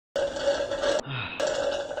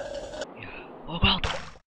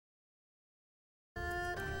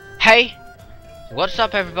Hey, what's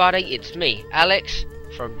up everybody, it's me, Alex,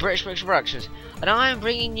 from BritishMilkshake, and I am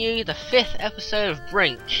bringing you the 5th episode of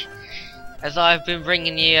Brink, as I've been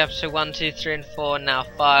bringing you episode 1, 2, 3 and 4, and now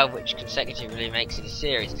 5, which consecutively makes it a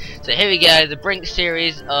series. So here we go, the Brink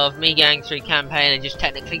series of me going through campaign and just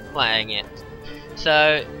technically playing it.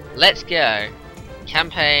 So, let's go.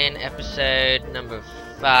 Campaign episode number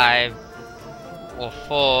 5, or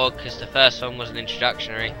 4, because the first one was an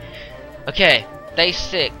introductory. Okay. Day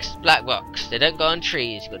 6, black box. They don't go on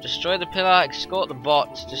trees. You've got to destroy the pillar, escort the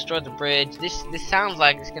bots, destroy the bridge. This sounds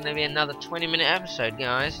like it's going to be another 20-minute episode,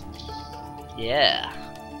 guys. Yeah.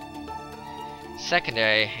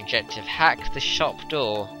 Secondary objective, hack the shop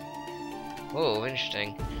door. Oh,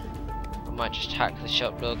 interesting. I might just hack the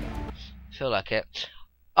shop door. Feel like it.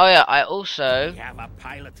 Oh yeah, I also... We have a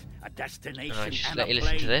pilot, a destination, I just and let a you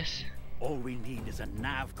plane. listen to this. All we need is a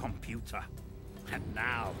nav computer. And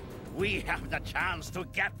now, we have the chance to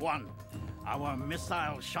get one. Our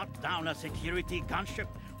missile shot down a security gunship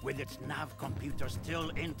with its nav computer still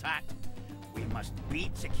intact. We must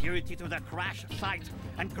beat security to the crash site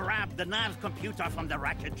and grab the nav computer from the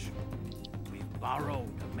wreckage. We've borrowed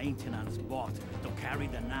a maintenance bot to carry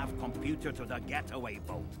the nav computer to the getaway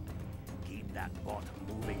boat. Keep that bot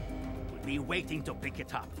moving. We'll be waiting to pick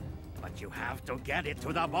it up, but you have to get it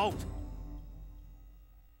to the boat.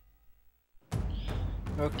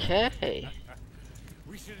 Okay.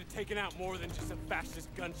 We should have taken out more than just a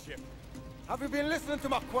fascist gunship. Have you been listening to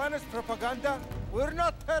Makwana's propaganda? We're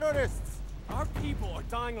not terrorists. Our people are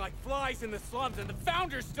dying like flies in the slums, and the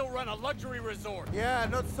founders still run a luxury resort. Yeah,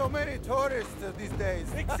 not so many tourists these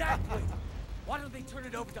days. Exactly. Why don't they turn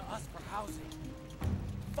it over to us for housing?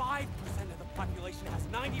 5% of the population has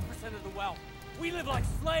 90% of the wealth. We live like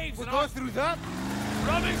slaves. We're and going through that?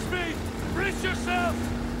 Running speed! Brace yourself!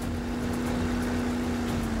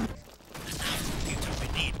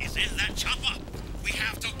 Is in that chopper. We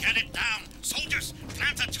have to get it down. Soldiers,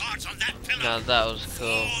 plant a charge on that pillar. Now that was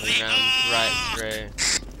cool. We ran right through.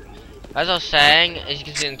 As I was saying, as you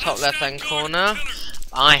can see in the top left hand corner,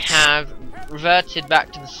 I have reverted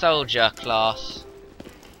back to the soldier class.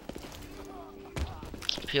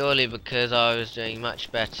 Purely because I was doing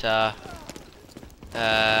much better.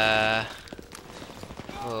 Oh.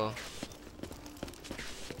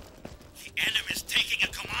 The enemy's taking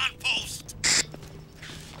a command post.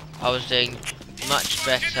 I was doing much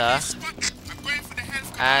better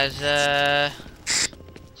as a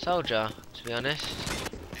soldier, to be honest.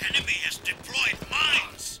 Enemy has deployed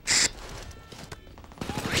mines.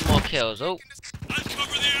 More kills. Oh,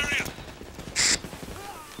 Uncover the area.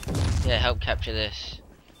 yeah, help capture this.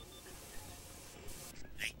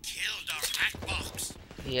 They killed our hack box.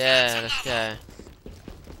 Yeah, let's go.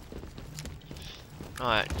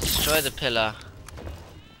 Alright, destroy the pillar.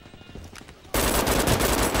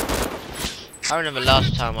 I remember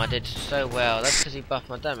last time I did so well. That's because he buffed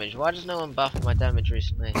my damage. Why does no one buff my damage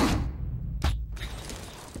recently? They've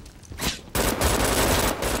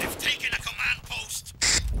taken a command post.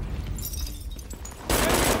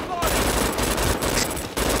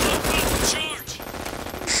 Charge.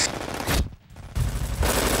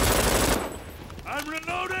 I'm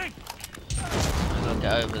reloading. I'll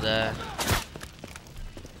get over there.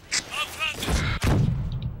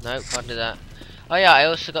 Nope, can't do that. Oh yeah, I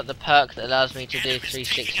also got the perk that allows me to do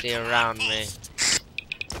 360 around me.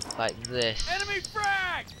 Like this. Enemy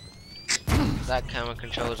frag! That camera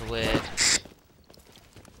controls weird.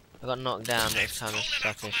 I got knocked down, that's kind of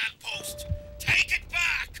suckish. Take it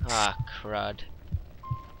back. Ah, crud.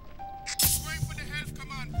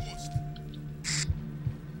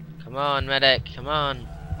 Come on, medic, come on.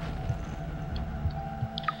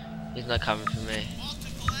 He's not coming for me.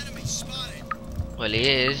 Well, he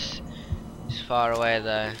is. He's far away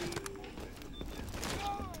though.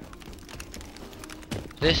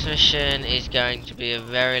 This mission is going to be a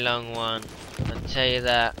very long one, I'll tell you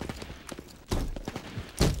that.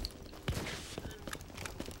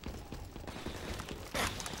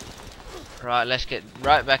 Right, let's get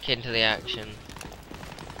right back into the action.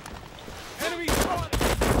 Enemy spotted!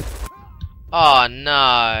 Oh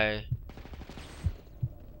no!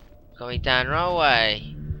 Got me down right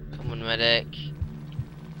away. Come on, medic.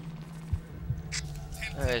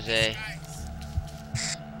 Where is he?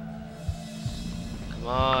 Come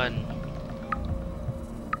on.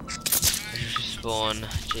 Where's your spawn?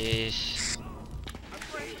 Jeez. I'm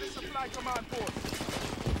ready to supply command force.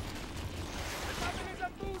 The captain is a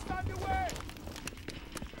boost on the way!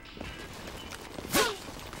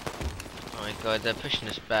 Oh my god, they're pushing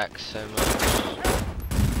us back so much.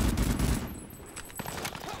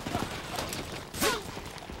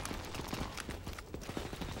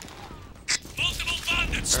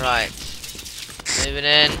 Right. Moving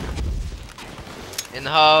in. In the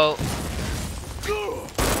hole.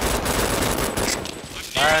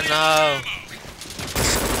 Fire in the hole.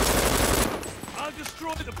 I'll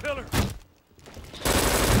destroy the pillar.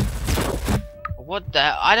 What the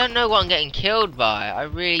hell? I don't know what I'm getting killed by. I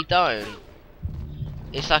really don't.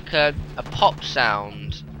 It's like a pop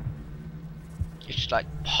sound. It's just like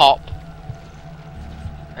pop.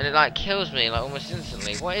 And it like kills me like almost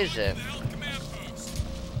instantly. What is it?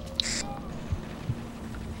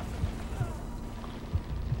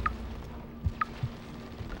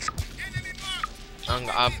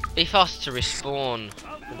 I'll be fast to respawn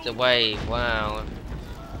with the wave. Wow.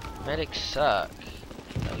 Medics suck.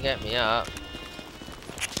 They'll get me up.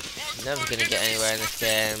 Never gonna get anywhere in this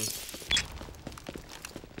game.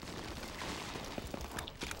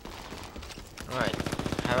 Right.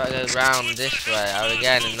 How about I go round this way? I was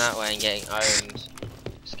going in that way and getting owned.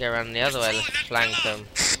 Let's go around the other way. Let's flank them.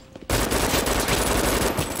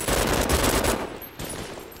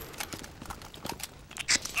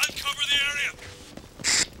 Uncover the area.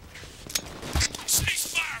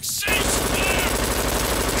 Ceasefire! Ceasefire!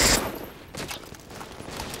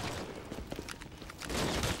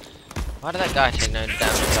 Why did that guy take no damage?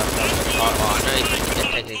 Oh, I know he didn't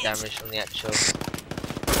take any damage from the actual.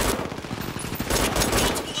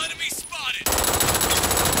 Multiple enemies spotted.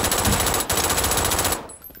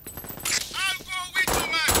 I'll go with you,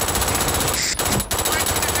 man.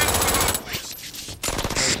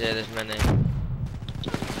 Oh dear, there's many.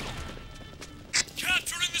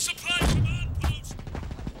 Capturing the supply command post.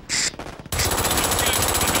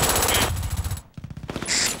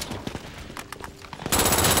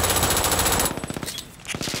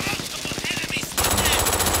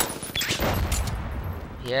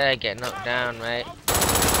 Yeah, get knocked down, mate.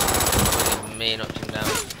 Even me knocked him down.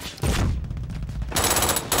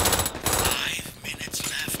 5 minutes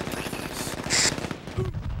left, brothers.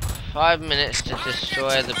 5 minutes to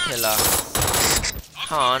destroy the pillar.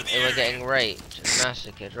 Can't, if we're getting raped and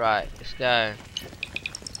massacred. Right, let's go.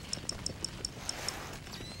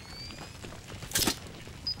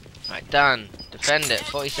 Right, done. Defend it,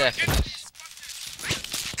 40 seconds.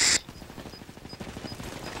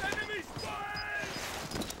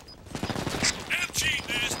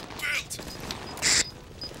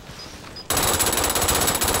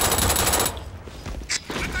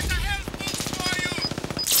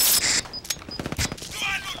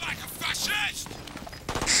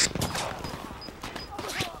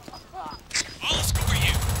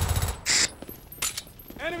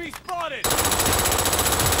 Enemy spotted!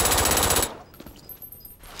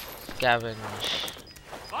 Scavenge.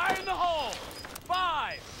 Fire in the hole!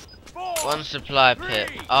 5, 4, One supply pit.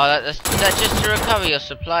 3. Oh, that's just to recover your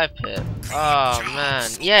supply pit. Oh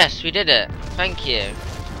man. Yes, we did it. Thank you.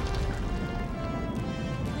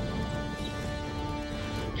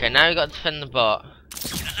 Okay, now we got to defend the bot.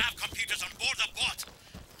 The lab computers on board the bot.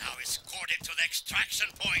 Now escort it to the extraction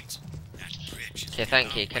point. That bridge. Okay,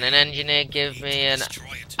 thank you. Can an engineer give me an Destroy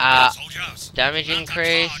it. Soldiers, damage mount a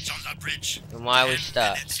increase? charge on the bridge. And why are we 10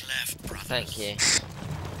 stuck? minutes left, brothers. Thank you.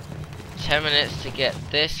 10 minutes to get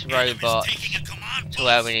this robot Taking a command to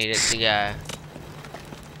where we need it to go.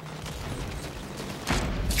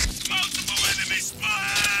 Multiple enemies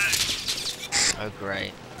spotted! Oh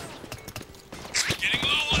great. Getting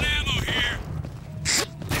low on ammo here.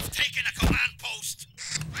 They've taken a command post.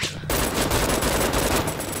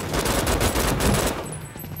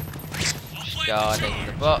 Guarding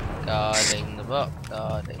the bot, guarding the bot,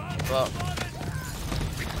 guarding the bot.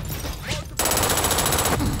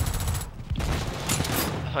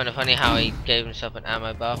 I find it funny how he gave himself an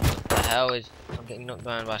ammo buff. What the hell is... I'm getting knocked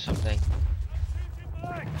down by something.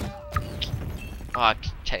 Oh, I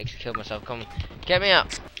technically killed myself. Come on. Get me up.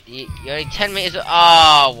 You're only 10 meters...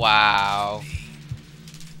 Oh, wow.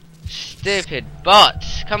 Stupid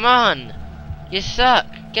bots. Come on. You suck.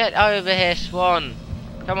 Get over here, Swan.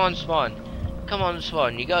 Come on, Swan. Come on,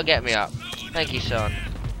 Swan. You gotta get me up. Thank you, son.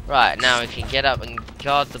 Right, now we can get up and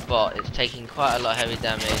guard the bot. It's taking quite a lot of heavy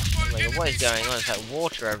damage. Oh my God, what is going on? It's like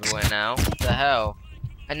water everywhere now. What the hell?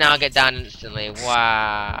 And now I get down instantly.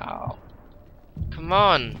 Wow. Come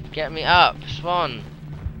on. Get me up, Swan.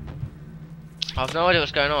 I have no idea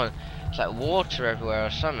what's going on. It's like water everywhere or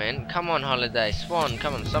something. Come on, Holiday. Swan,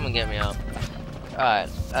 come on. Someone get me up. Right,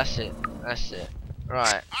 that's it. That's it.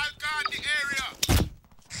 Right. I've got the area.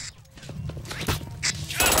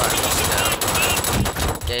 Right, knock it down.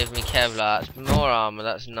 Gave me Kevlar. That's more armor.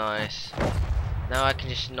 That's nice. Now I can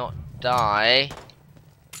just not die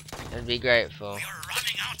and be grateful. We're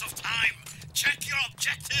running out of time. Check your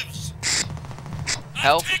objectives.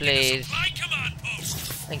 Help, please. Supply command post.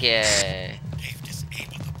 Thank you. They've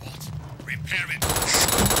disabled the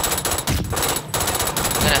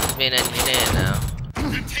gonna have to be an engineer now.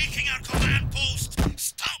 They're taking our command post!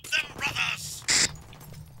 Stop them, brothers!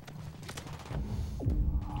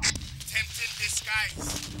 Tempting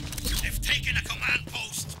disguise. They've taken a command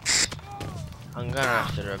post. I'm gonna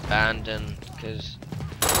have to abandon because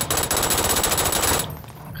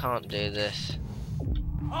I can't do this.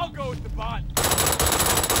 I'll go with the bot.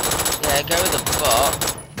 Yeah, go with the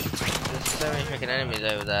bot. There's so many freaking enemies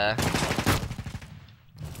over there.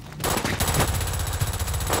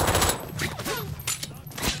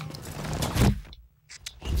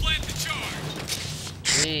 We'll plant the charge.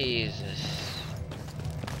 Jesus.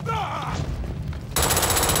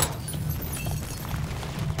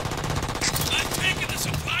 I'm taking the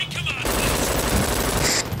supply command.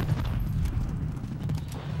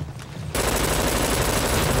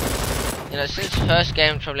 You know, since the first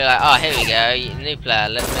game, probably like, oh, here we go, new player,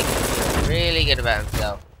 let's make him feel really good about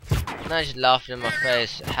himself. And I just laughing in my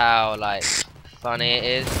face how, like, funny it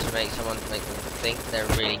is to make someone make them think they're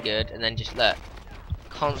really good, and then just, look,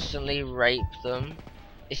 constantly rape them.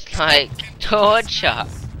 It's like torture. I'm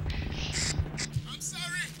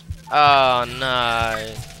sorry. Oh,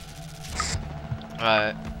 no.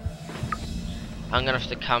 Right. I'm gonna have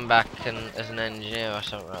to come back and as an engineer or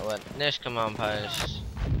something like that. Nearest command post.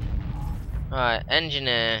 Right,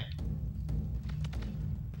 engineer.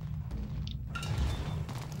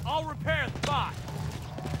 I'll repair the bot.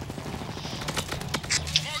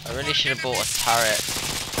 I really should have bought a turret.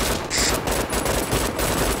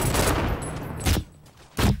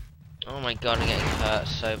 Oh my god, I'm getting hurt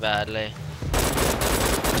so badly.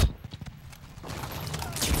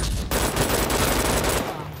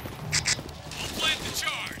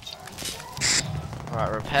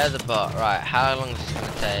 Right, repair the bot. Right, how long is this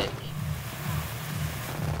gonna take?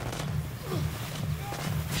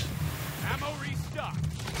 Ammo restock.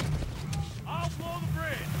 I'll blow the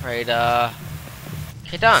bridge. Radar.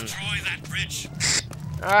 Okay, done. Destroy that bridge.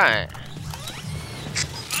 Alright.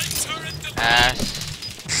 Light turret deployed. Ass.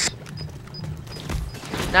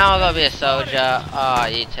 Now I gotta be a soldier. Ah,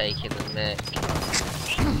 you taking the mic.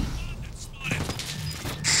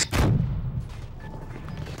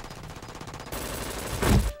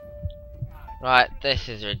 Right, this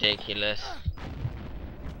is ridiculous.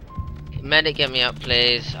 Medic, get me up,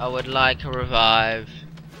 please. I would like a revive.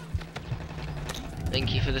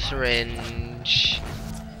 Thank you for the syringe.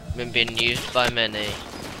 Been being used by many.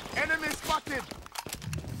 Enemy spotted!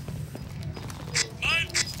 Mine,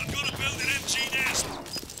 I'm gonna build an MG nest.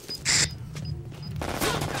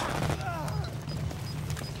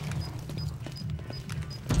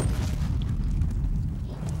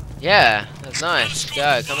 Yeah, that's nice. Let's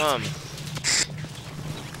go, come on.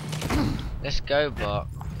 Let's go, bot.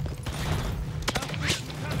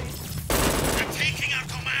 They're taking our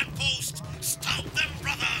command post. Stop them,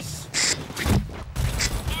 brothers.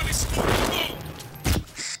 Body smoke, go.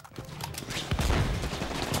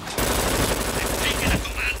 They've taken a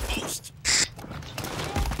command post.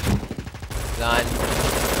 Blind.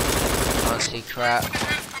 Can't see crap.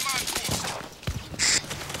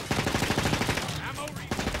 Ammo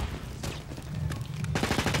restock.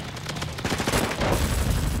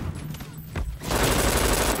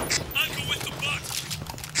 I'll go with the bot.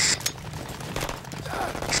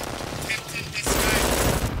 Tempting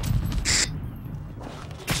disguise.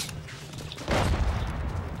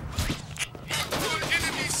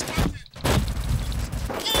 Enemy spotted.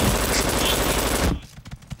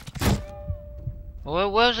 Where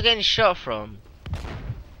was I getting shot from?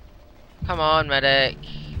 Come on, medic.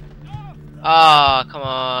 Oh, come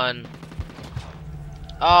on.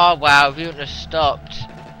 Oh, wow, if you wouldn't have stopped.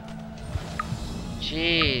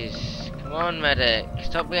 Jeez. Come on, medic.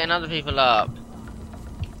 Stop getting other people up.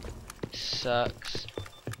 Sucks.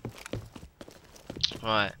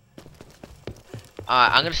 Right.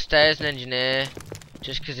 Alright, I'm gonna stay as an engineer.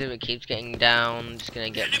 Just because if it keeps getting down, it's gonna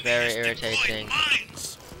get Enemy very has deployed irritating.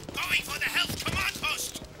 mines. Going for the health command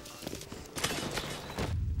post.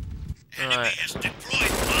 Enemy Right. has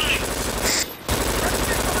deployed mines.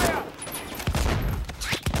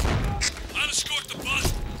 I'll escort the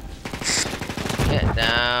bus. Get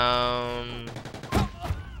down.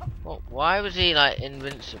 What? Why was he like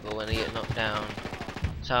invincible when he get knocked down?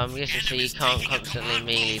 So I'm guessing so you can't constantly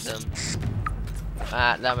melee them.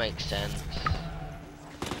 Ah, that makes sense.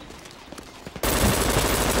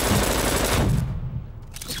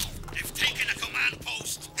 They've taken a command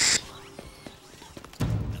post. The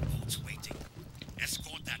boat's waiting.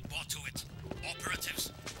 Escort that bot to it.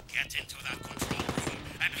 Operatives, get into that control room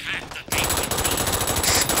and hack the gate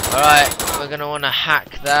control. Alright, we're gonna wanna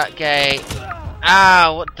hack that gate.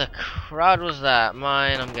 Ah, what the crud was that?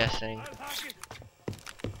 Mine, I'm guessing.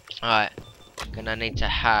 Alright. Gonna need to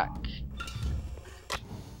hack.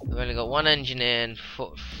 We've only got one engineer and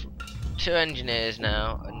 2 engineers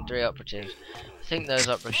now and 3 operatives. I think those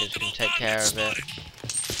operatives can take care of it.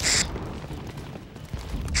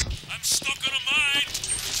 I'm stuck on a mine.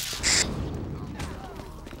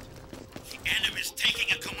 The enemy's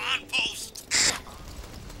taking a command post.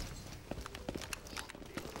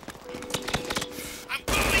 I'm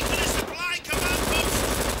going for the supply command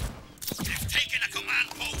post. They've taken a command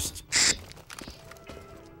post.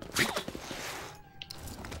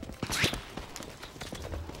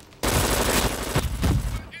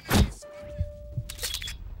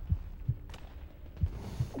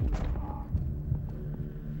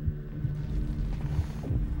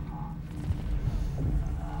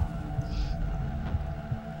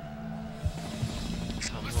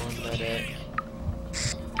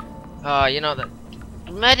 Oh, you know that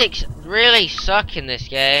medics really suck in this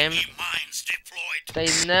game. Mines deployed. They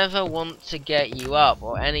never want to get you up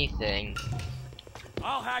or anything.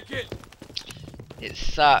 I'll hack it. It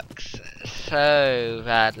sucks so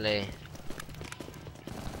badly.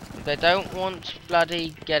 If they don't want to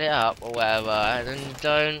bloody get it up or whatever, then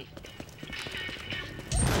don't.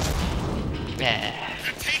 Yeah.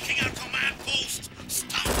 They're taking our command post.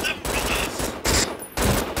 Stop them, brothers.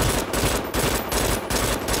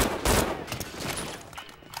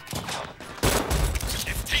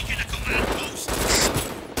 They've taken a command post.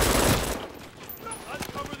 Let's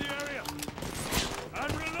cover the area.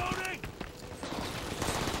 I'm reloading.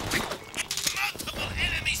 Multiple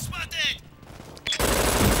enemies spotted.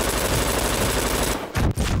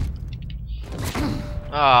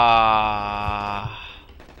 Ah.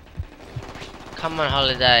 Come on,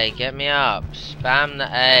 Holiday, get me up. Spam the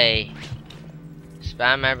A.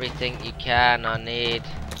 Spam everything you can. I need.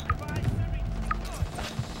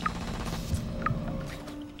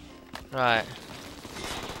 Right.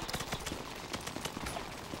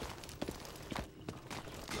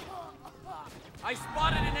 I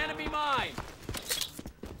spotted an enemy mine.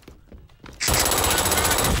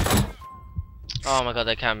 Oh my god,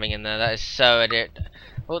 they're camping in there. That is so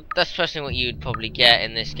well, that's personally what you'd probably get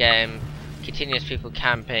in this game. Continuous people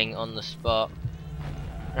camping on the spot.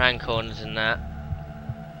 Around corners and that.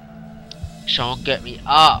 Sean, get me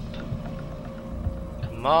up.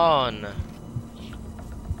 Come on.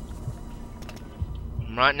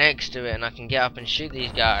 I'm right next to it and I can get up and shoot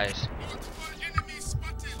these guys.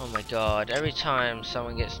 Oh my god, every time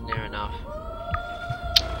someone gets near enough.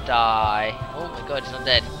 Die. Oh my god, he's not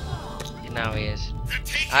dead. Now he is.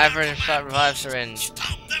 I have a revive syringe.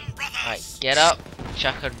 Right, get up.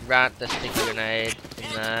 Chuck a the sticky grenade in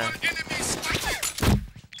there.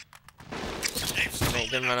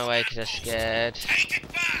 Make them run away because they're scared. Shoot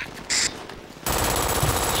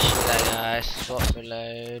that guy. Swap,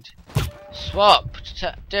 reload. Swap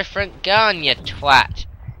to different gun, you twat.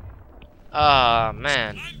 Oh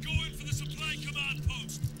man.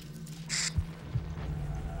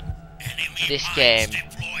 This game.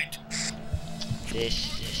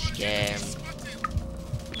 This game.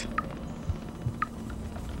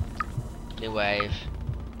 New wave.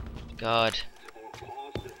 God.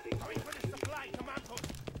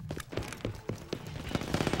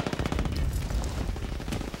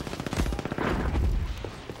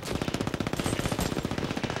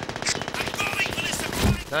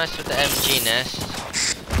 Nice with the MG nest.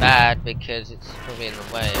 Bad because it's probably in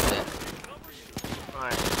the way of it.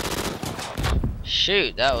 Right.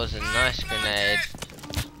 Shoot, that was a nice grenade.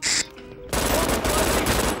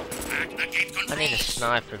 I need a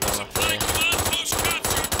sniper gun up here.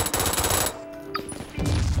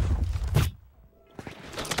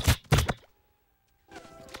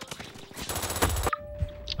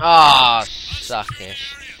 Ah,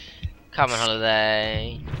 suckish. Come on,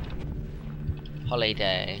 Holiday.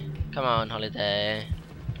 Holiday. Come on, Holiday.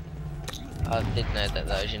 I didn't know that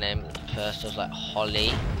was your name at first. I was like,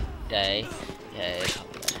 Holly Day. Yeah, it's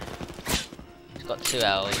Holiday. It's got 2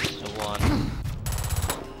 L's for 1.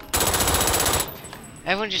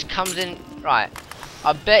 Everyone just comes in. Right.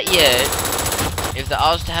 I bet you, if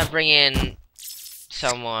I was to bring in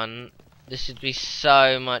someone, this would be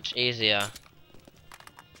so much easier.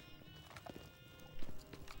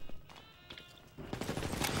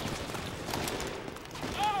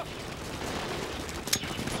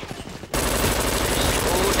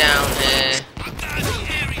 All down here.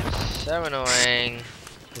 So annoying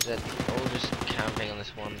because they're all just camping on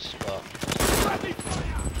this one spot.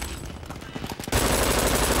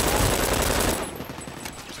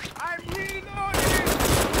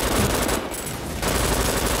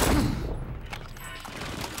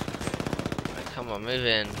 Come on, move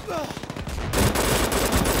in.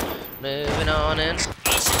 Moving on in.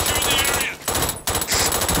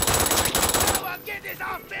 Get this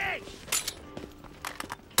off me!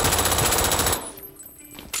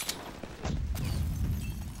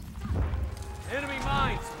 Enemy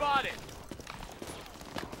mine spotted.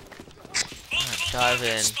 Dive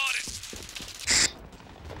in.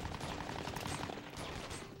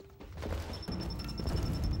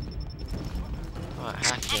 Right,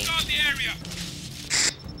 hacking.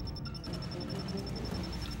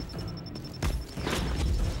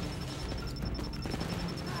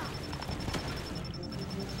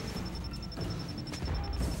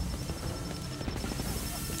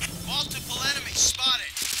 Multiple enemies spotted.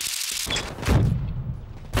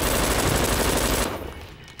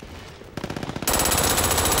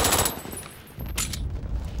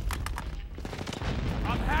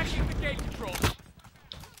 I'm hacking the gate control.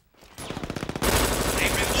 They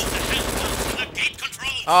removed the health from the gate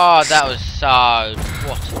controls. Oh, that was so...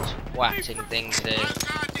 What a twatting thing to do.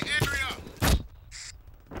 Guard the area.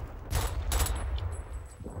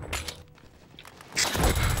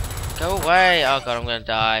 Go away! Oh god, I'm gonna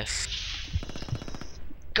die.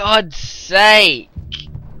 God's sake!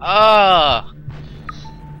 Oh!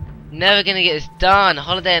 Never gonna get this done.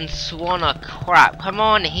 Holiday and Swan are crap. Come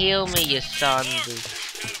on, heal me, you sons.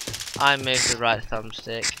 I moved the right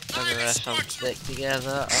thumbstick and the left thumbstick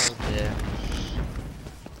together. Oh dear.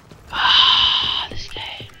 Ah, this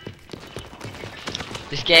game.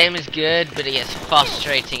 This game is good, but it gets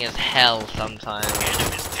frustrating as hell sometimes.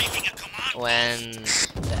 Enemies taking a command. When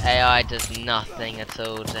the AI does nothing at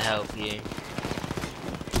all to help you.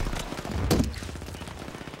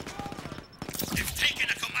 They've taken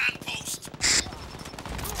a command post.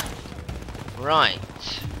 Right.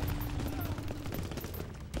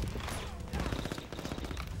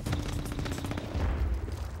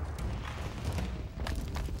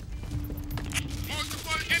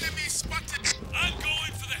 Multiple enemies spotted. I'm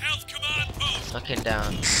going for the health command post. Looking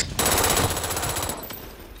down.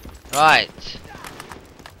 Right.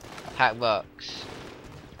 Hack box.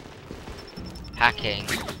 Hacking.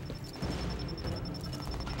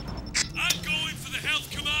 I'm going for the health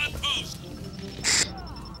command post.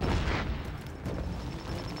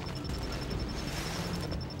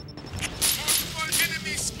 Multiple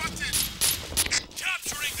enemies spotted.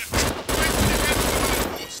 Capturing them. Went to the health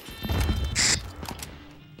command post.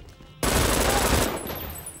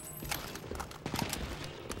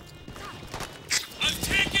 I've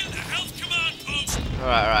taken the health command post.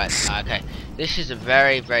 Right. Okay. This is a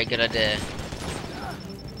very, very good idea.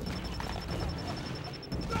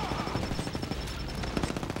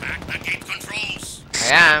 Back the gate controls.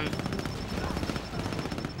 I am.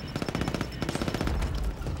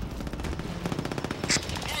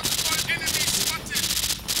 Multiple enemies spotted.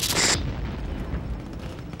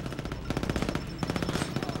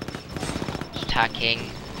 Just hacking.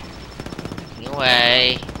 Hacking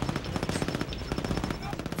away.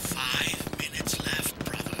 5 minutes left,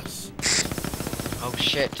 brothers. Oh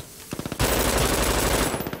shit.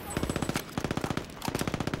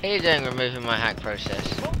 How are you doing removing my hack process?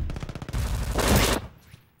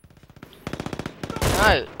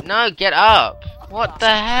 No, get up! What the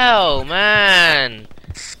hell, man?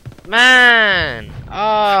 Man!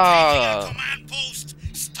 Oh! Command post.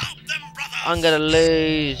 Stop them, brothers. I'm gonna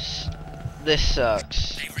lose. This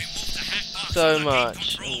sucks They removed the hack box so from the gate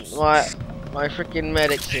much. controls. My freaking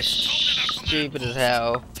medic's is stupid as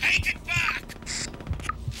hell. Take it back.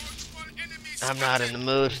 Multiple enemies I'm not in the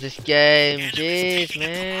mood for this game. Jeez,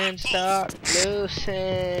 man, stop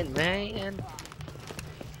losing, man.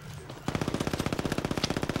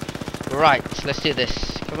 Right, let's do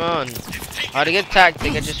this. Come on. I had a good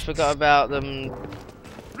tactic. I just forgot about them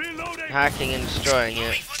Reloading. hacking and destroying Going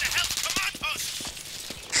it. for the health command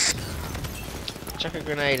post. Chuck a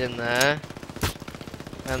grenade in there.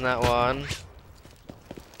 And that one. I'm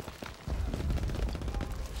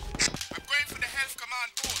going for the health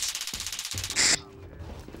command post.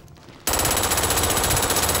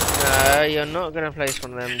 No, you're not gonna place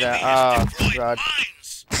one of them there. Oh, Deployed God.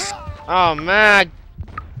 mines. Oh, my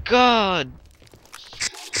God. I'm going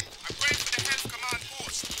for the health command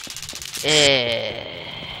post.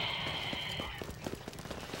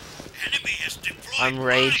 Enemy has deployed I'm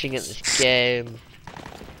raging at mines. this game.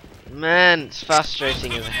 Man, it's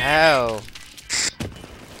frustrating as hell.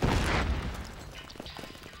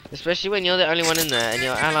 Especially when you're the only one in there and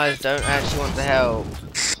your allies don't actually want to help.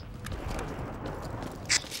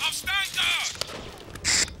 I'll stand guard.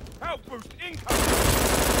 Help boost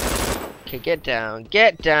incoming. Okay, get down.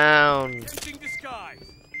 Get down. Using disguise.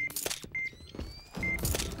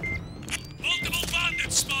 Multiple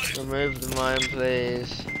bandits spotted. Remove the mine,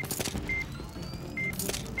 please.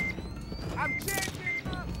 I'm changing.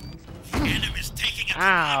 Enemies taking a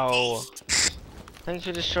Ow. command post. Thanks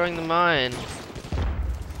for destroying the mine.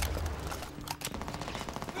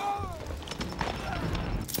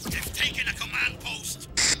 They've taken a command post.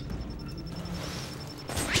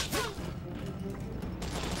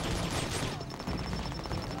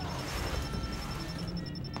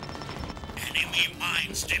 Enemy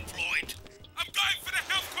mines deployed. I'm going for the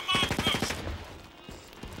health command post.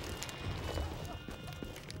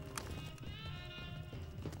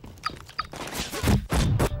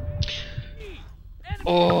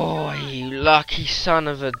 Oh, you lucky son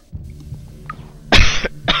of a...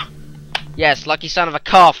 Yes, lucky son of a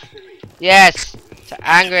cough. Yes, so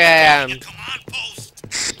angry I am. Command post.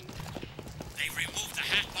 They've removed the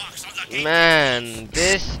hat box on the gate. Man,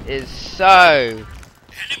 this is so...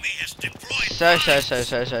 Enemy has deployed. So.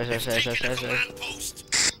 Command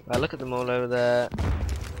post. Right, look at them all over there.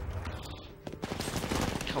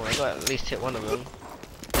 Come on, I got to at least hit one of them.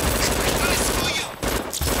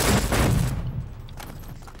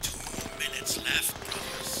 2 minutes left,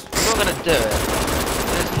 brothers. I'm not gonna do it.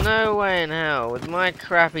 There's no way in hell with my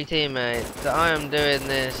crappy teammates that I am doing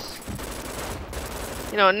this.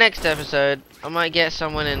 You know what, next episode I might get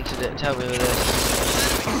someone in to help me with this.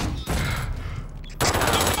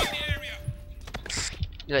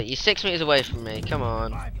 Look, you're 6 meters away from me, come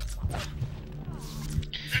on.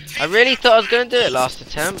 I really thought I was gonna do it last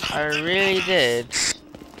attempt. I really did.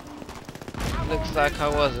 Looks like I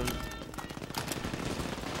wasn't.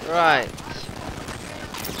 Right.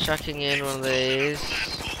 Chucking in one of these.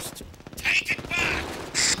 Take it back.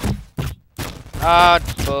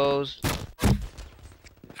 Hardballs.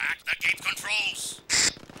 Hack the gate controls.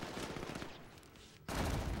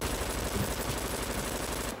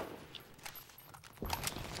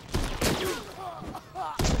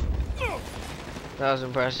 That was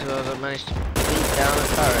impressive. I managed to beat down a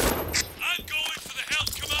turret. I'm going for the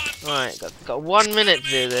health command. Right, got 1 minute to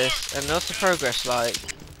do this, and what's the progress like?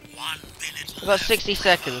 1 minute. I've got 60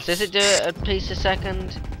 seconds. Does it do it a piece a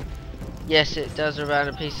second? Yes, it does around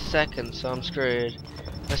a piece a second, so I'm screwed.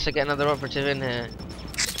 Unless I get another operative in here.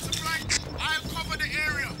 Frank, I'll cover the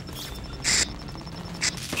area.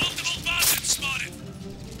 Multiple bandits spotted.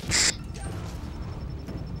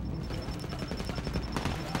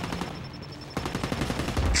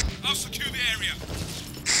 I'll secure the area.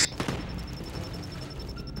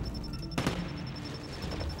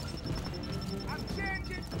 I'm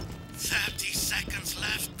changing. 30 seconds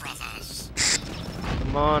left, brothers.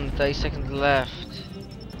 Come on, 30 seconds left.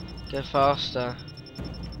 Go faster.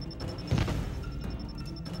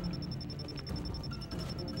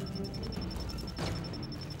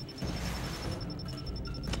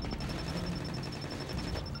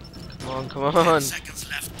 Come on. 10 seconds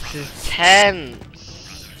left, This brothers. is tense.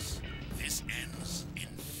 Brothers, this ends in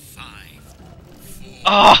 5, 4.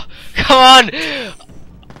 Oh, come on!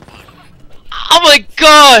 Oh my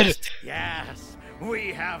god! Yes,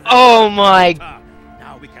 we have. Oh my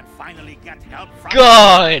Now we can finally get help from.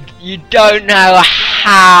 god! You don't know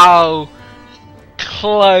how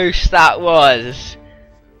close that was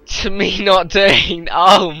to me not doing.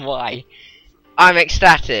 Oh my! I'm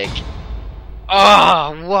ecstatic.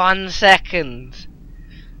 Oh, 1 second.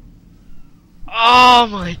 Oh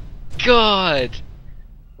my god!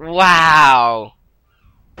 Wow!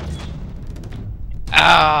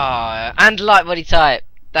 Oh, and light body type.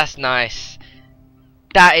 That's nice.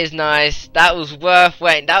 That is nice. That was worth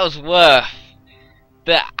waiting. That was worth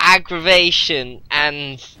the aggravation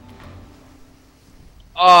and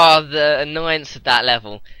the annoyance of that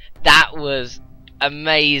level. That was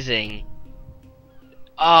amazing.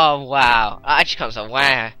 Oh wow! I actually can't say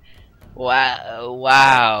wow.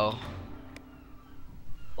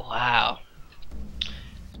 Wow.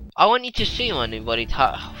 I want you to see my new body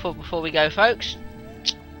type before we go, folks.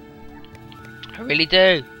 I really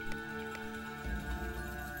do.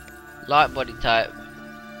 Light body type.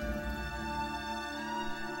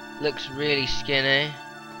 Looks really skinny.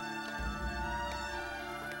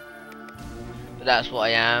 But that's what I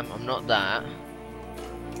am. I'm not that.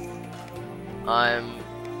 I'm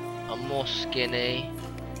more skinny.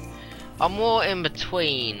 I'm more in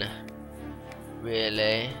between,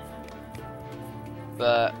 really.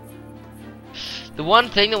 But the one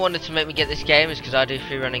thing that wanted to make me get this game is because I do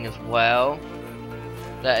free running as well.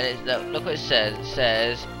 Look what it says. It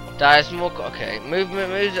says dies more. Okay, movement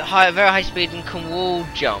moves at very high speed and can wall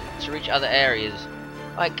jump to reach other areas.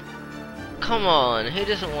 Like, come on, who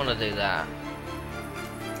doesn't want to do that?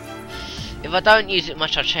 If I don't use it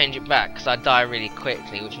much, I'll change it back because I die really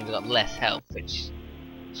quickly, which means I've got less health, which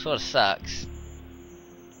sort of sucks.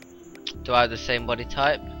 Do I have the same body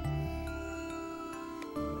type?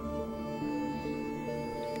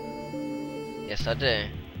 Yes, I do.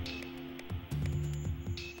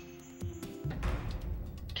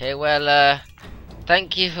 Okay, well,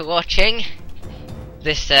 thank you for watching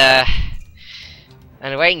this, and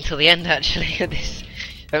waiting till the end actually of this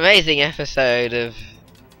amazing episode of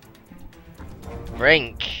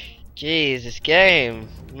Brink. Jeez, this game,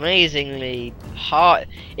 amazingly hard.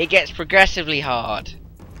 It gets progressively hard.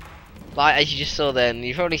 Like, as you just saw then,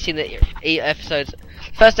 you've already seen the episodes.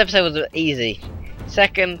 First episode was easy.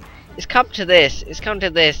 Second, it's come to this,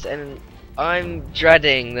 and I'm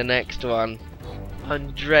dreading the next one.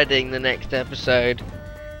 I'm dreading the next episode.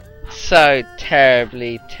 So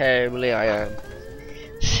terribly, terribly I am.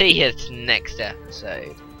 See you next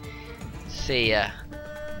episode. See ya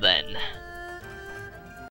then.